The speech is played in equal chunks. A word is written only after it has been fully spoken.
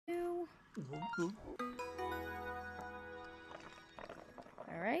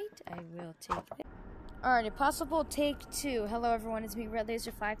Alright, I will take it. Alright, Impossible Take 2. Hello everyone, it's me, Red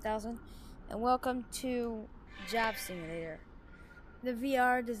Laser 5000, and welcome to Job Simulator. The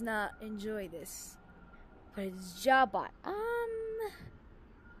VR does not enjoy this, but it's JobBot.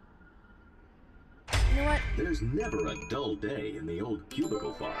 You know what? There's never a dull day in the old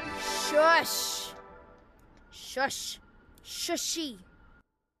cubicle farm. Shush! Shush! Shushy!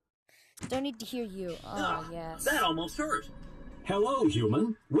 Don't need to hear you. Oh, yes. That almost hurt. Hello,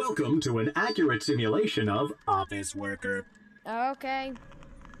 human. Welcome to an accurate simulation of Office Worker. Okay.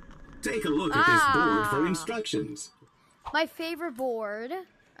 Take a look at this board for instructions. My favorite board.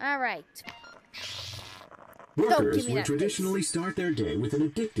 Alright. Workers would traditionally start their day with an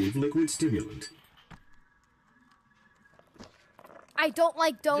addictive liquid stimulant. I don't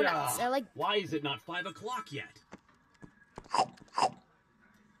like donuts. I like... Why is it not 5 o'clock yet?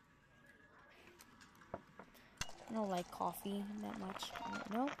 I don't like coffee that much.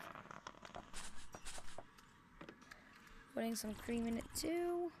 Nope. Putting some cream in it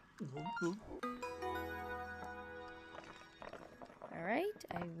too. Alright,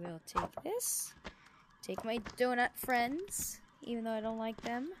 I will take this. Take my donut friends, even though I don't like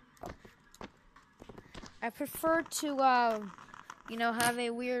them. I prefer to, you know, have a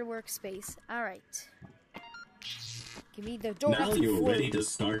weird workspace. Alright. Give me the donut. Now you're ready to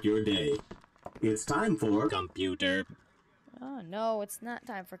start your day. It's time for computer. Oh no, it's not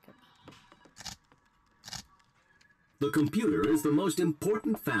time for computer. The computer is the most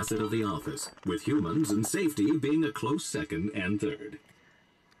important facet of the office, with humans and safety being a close second and third.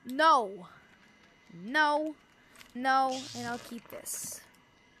 No. No. No. And I'll keep this.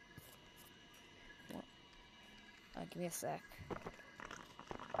 Give me a sec.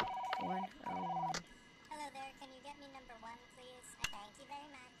 101. Hello there, can you get me number 1, please? Thank you very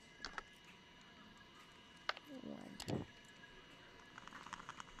much. 1.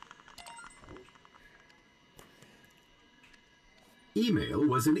 Email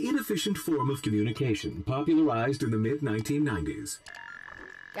was an inefficient form of communication popularized in the mid-1990s.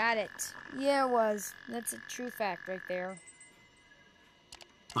 Got it. Yeah, it was. That's a true fact right there.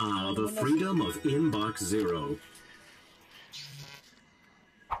 Ah, the freedom of Inbox Zero.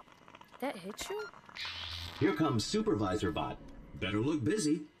 That hit you? Here comes Supervisor Bot. Better look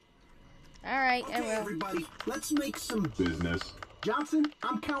busy. Alright, I will. Okay, everybody, let's make some business. Johnson,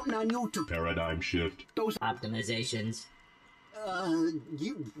 I'm counting on you to paradigm shift those optimizations.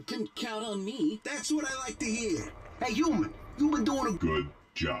 You can count on me. That's what I like to hear. Hey, human, you've been doing a good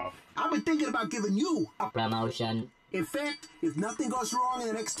job. I've been thinking about giving you a promotion. In fact, if nothing goes wrong in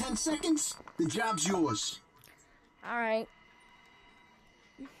the next 10 seconds, the job's yours. Alright.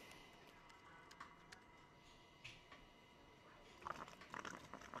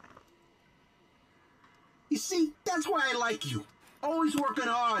 You see, that's why I like you. Always working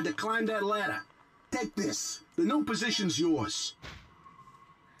hard to climb that ladder. Take this. The new position's yours.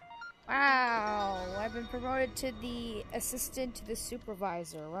 Wow, I've been promoted to the assistant to the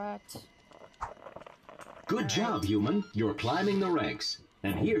supervisor, what? Good job, human. You're climbing the ranks.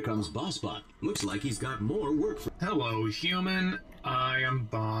 And here comes BossBot. Looks like he's got more work for... Hello, human. I am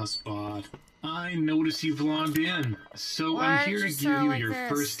BossBot. I notice you've logged in, so I'm here to give you your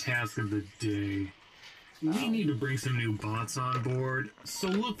first task of the day. We need to bring some new bots on board, so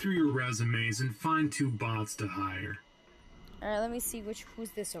look through your resumes and find 2 bots to hire. Alright, let me see who's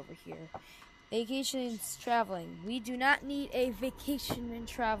this over here. Vacations traveling. We do not need a vacation and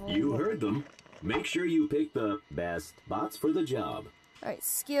traveling. You heard them. Make sure you pick the best bots for the job. Alright,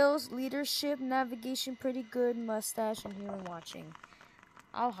 skills, leadership, navigation, pretty good, mustache, and human watching.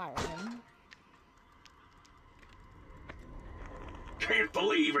 I'll hire him. Can't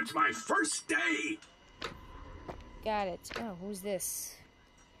believe it's my first day! Got it. Oh, who's this?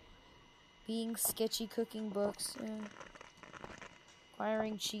 Being sketchy, cooking books.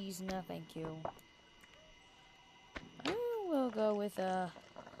 Acquiring cheese, no thank you. Oh, we'll go with do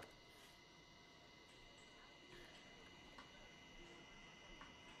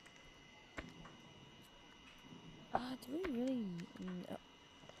we really... No.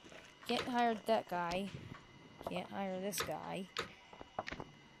 Can't hire that guy. Can't hire this guy.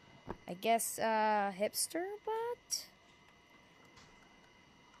 I guess, hipster bot?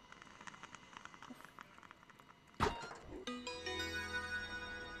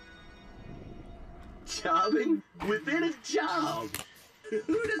 Jobbing within a job.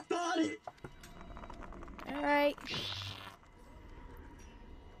 Who'd have thought it? Alright.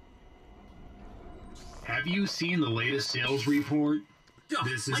 Have you seen the latest sales report?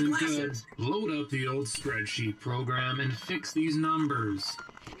 This isn't good. Load up the old spreadsheet program and fix these numbers.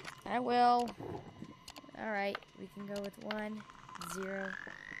 I will. Alright, we can go with 1, 0.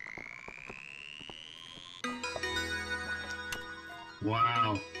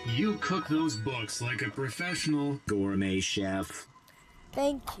 Wow, you cook those books like a professional gourmet chef.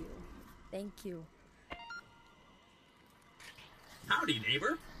 Thank you. Thank you. Howdy,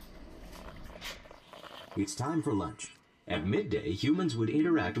 neighbor. It's time for lunch. At midday, humans would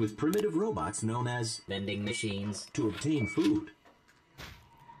interact with primitive robots known as Vending machines. to obtain food.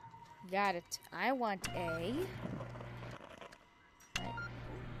 Got it. I want a... Right.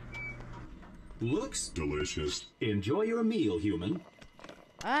 Looks Delicious. Enjoy your meal, human.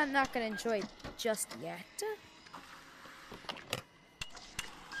 I'm not gonna enjoy it just yet.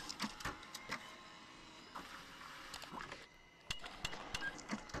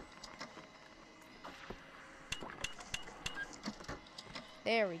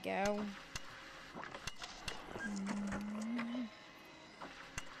 There we go.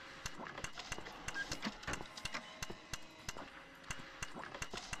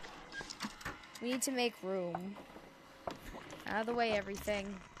 We need to make room. Out of the way,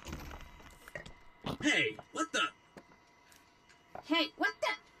 everything. Hey, what the? Hey, what the?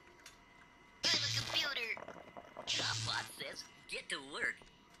 I'm a computer. Jobbot says, get to work.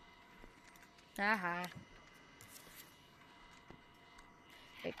 Haha.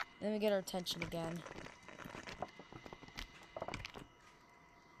 Wait, let me get our attention again.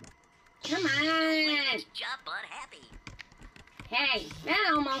 Come on. Makes Jobbot happy. Hey,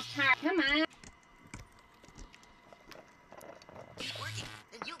 that almost hurt. Come on. Keep working,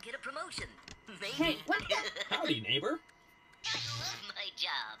 and you'll get a promotion. Maybe. Hey, what the? Howdy, neighbor. I love my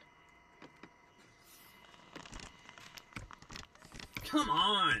job. Come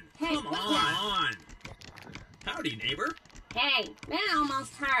on. Hey, Come what on. Howdy, neighbor. Hey, that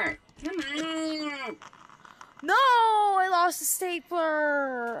almost hurt. Come on. No! I lost the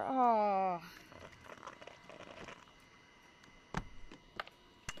stapler! Oh.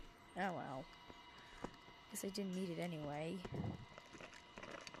 Oh well. Guess I didn't need it anyway.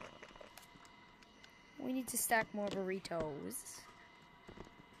 We need to stack more burritos.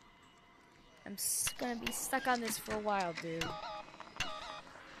 I'm gonna be stuck on this for a while, dude.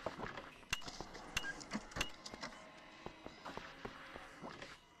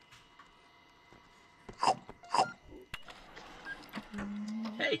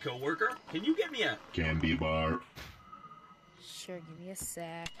 Hey, coworker, can you get me a... Candy bar. Sure, give me a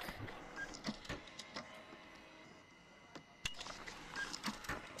sec.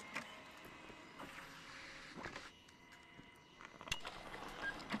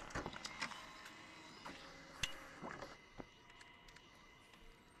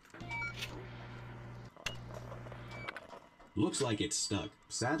 Looks like it's stuck.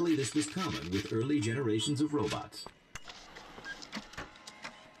 Sadly, this was common with early generations of robots.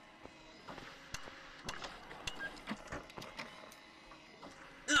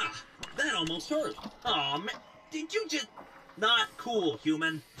 Ah, that almost hurt. Aw, man. Did you just... Not cool,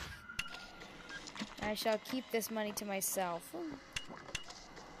 human. I shall keep this money to myself.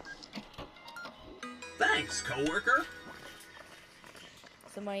 Thanks, coworker.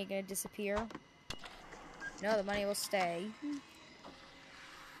 Is the money gonna disappear? No, the money will stay.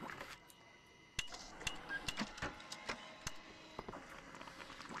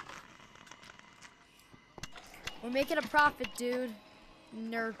 We're making a profit, dude.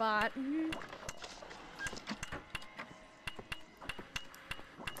 Nerdbot.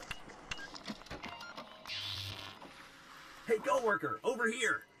 Hey, coworker, over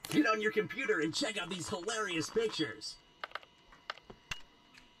here. Get on your computer and check out these hilarious pictures.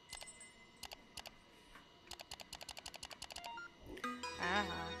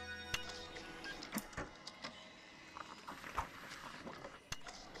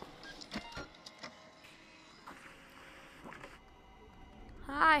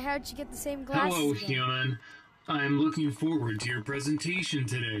 Hi, how'd you get the same glasses Hello, again? human. I'm looking forward to your presentation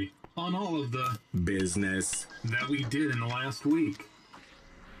today on all of the business that we did in the last week.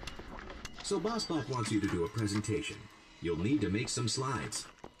 So BossBot wants you to do a presentation. You'll need to make some slides.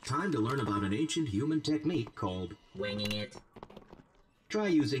 Time to learn about an ancient human technique called Winging it. try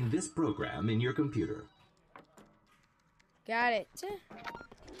using this program in your computer. Got it.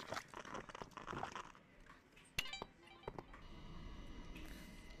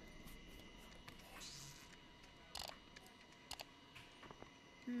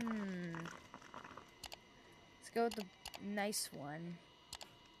 Let's go with the nice one.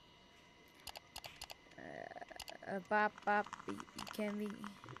 Bop bop. Can we?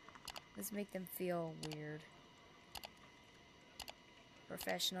 Let's make them feel weird.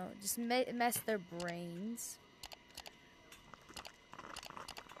 Professional. Just mess their brains.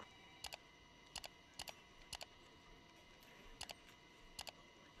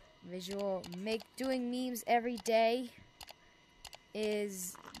 Visual. Doing memes every day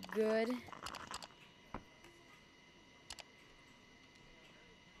is good.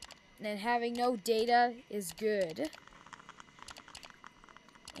 And having no data is good.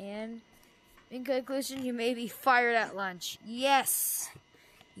 And in conclusion, you may be fired at lunch. Yes!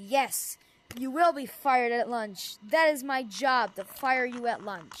 Yes! You will be fired at lunch. That is my job, to fire you at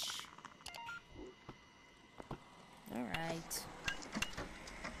lunch. Alright.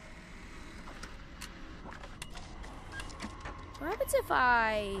 What happens if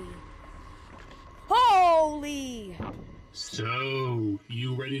I... Holy! So,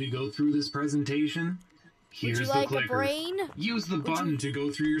 you ready to go through this presentation? Here's Would you like the clicker. a brain? Use the button to go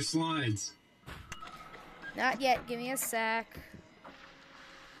through your slides. Not yet. Give me a sec.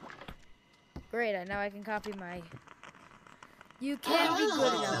 Great, now I can copy my... You can't be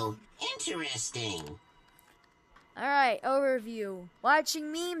good enough. Interesting. Alright, overview.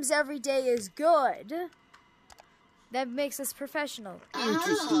 Watching memes every day is good. That makes us professional.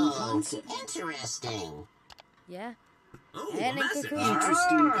 Interesting. Yeah. Oh, And in message. conclusion,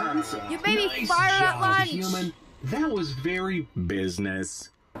 Interesting concept. you may be Nice fired at job, lunch. human. That was very business.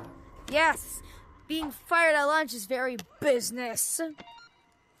 Yes, being fired at lunch is very business.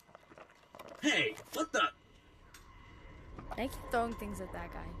 Hey, what the? I keep throwing things at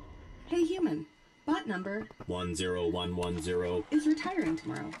that guy. Hey, human. Bot number 10110. is retiring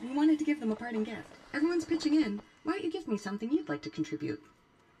tomorrow. We wanted to give them a parting gift. Everyone's pitching in. Why don't you give me something you'd like to contribute?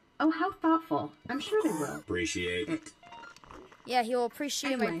 Oh, how thoughtful. I'm sure they will. Appreciate It. Yeah, he'll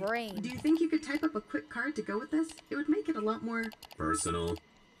appreciate Anyway, my brain. do you think you could type up a quick card to go with this? It would make it a lot more... personal.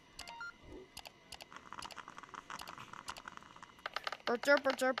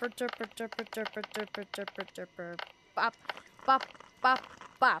 Bop, bop, bop,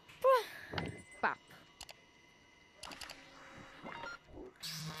 bop, bop.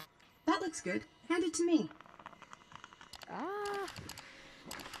 That looks good. Hand it to me. Ah.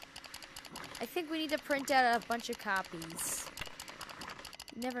 I think we need to print out a bunch of copies.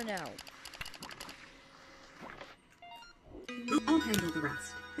 You never know. I'll handle the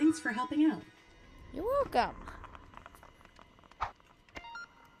rest. Thanks for helping out. You're welcome.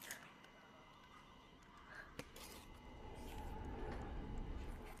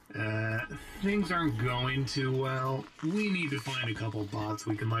 Things aren't going too well. We need to find a couple bots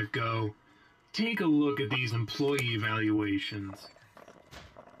we can let go. Take a look at these employee evaluations.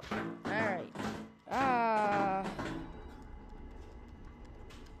 Alright.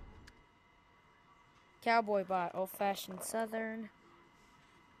 Cowboy bot, old-fashioned southern.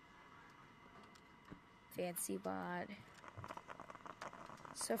 Fancy bot.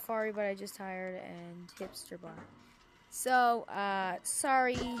 Safari bot I just hired, and hipster bot. So,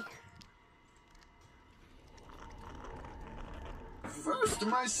 sorry. First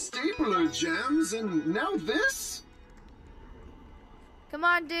my stapler jams, and now this? Come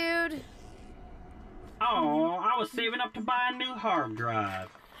on, dude. Oh, I was saving up to buy a new hard drive.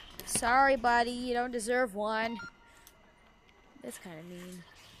 Sorry, buddy. You don't deserve one. That's kind of mean.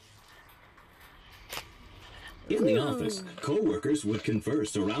 In the office, co-workers would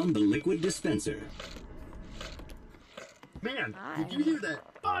converse around the liquid dispenser. Man, Hi. did you hear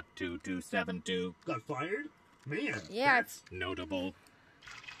that? Bot 2272 got fired? Man, Yeah. that's Notable.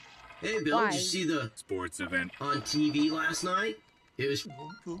 Hey, Bill, Why? did you see the Sports event. on TV last night? It was...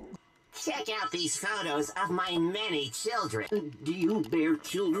 Check out these photos of my many children. Do you bear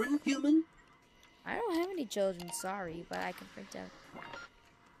children, human? I don't have any children, sorry, but I can print out.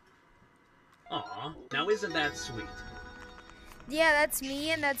 Aw, now isn't that sweet? Yeah, that's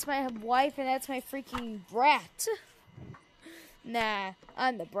me, and that's my wife, and that's my freaking brat. Nah,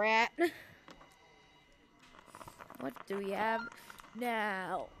 I'm the brat. What do we have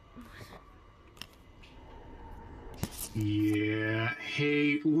now? Yeah,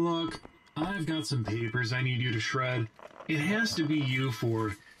 hey, look, I've got some papers I need you to shred. It has to be you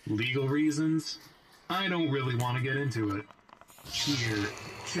for legal reasons. I don't really want to get into it. Here,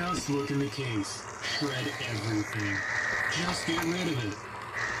 just look in the case. Shred everything. Just get rid of it.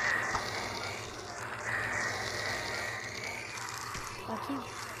 Fuck you.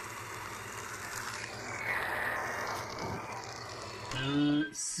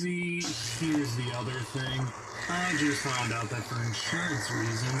 See, here's the other thing. I just found out that for insurance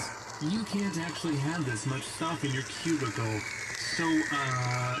reasons, you can't actually have this much stuff in your cubicle. So,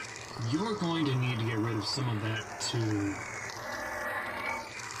 you're going to need to get rid of some of that too.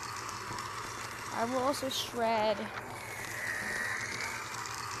 I will also shred.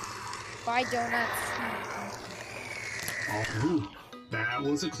 Buy donuts. Oh, that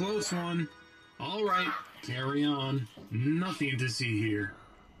was a close one. All right, carry on. Nothing to see here.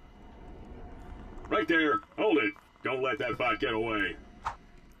 Right there. Hold it. Don't let that bot get away.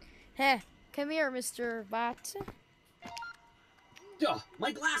 Heh, come here, Mr. Bot. Duh,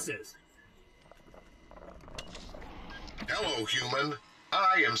 my glasses. Hello, human.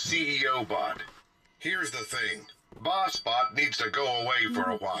 I am CEO Bot. Here's the thing. Boss Bot needs to go away for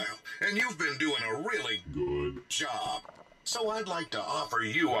a while, and you've been doing a really good job. So I'd like to offer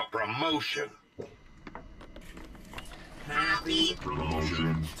you a promotion. Happy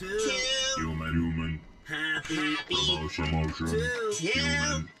Promotion. to Human. happy Promotion.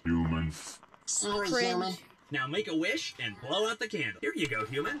 to Human. Sorry, Cringe. human. Now make a wish and blow out the candle. Here you go,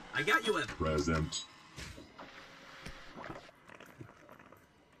 human. I got you a Present.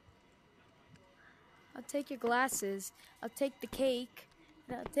 I'll take your glasses. I'll take the cake.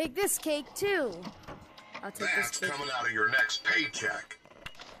 And I'll take this cake too. I'll take That's this cake. coming out of your next paycheck.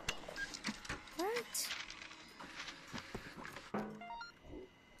 What?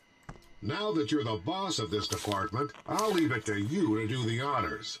 Now that you're the boss of this department, I'll leave it to you to do the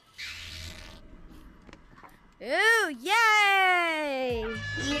honors. Ooh, yay!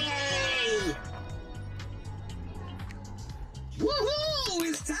 Yay! Woohoo!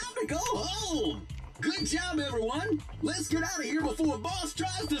 It's time to go home! Good job, everyone! Let's get out of here before Boss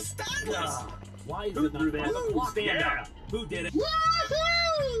tries to stop us! Why is it not that? Stand up! Who did it?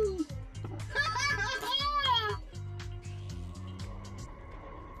 Woohoo!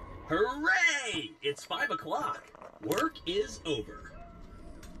 Hooray! It's 5 o'clock. Work is over.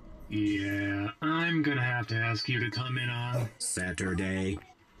 Yeah, I'm gonna have to ask you to come in on Saturday.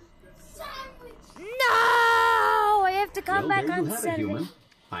 No! I have to come Well, back there you on have it, Saturday. human.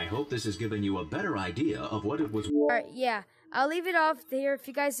 I hope this has given you a better idea of what it was. Alright, yeah. I'll leave it off there. If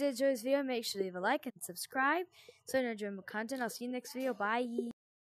you guys did enjoy this video, make sure to leave a like and subscribe so you don't enjoy more content. I'll see you next video. Bye.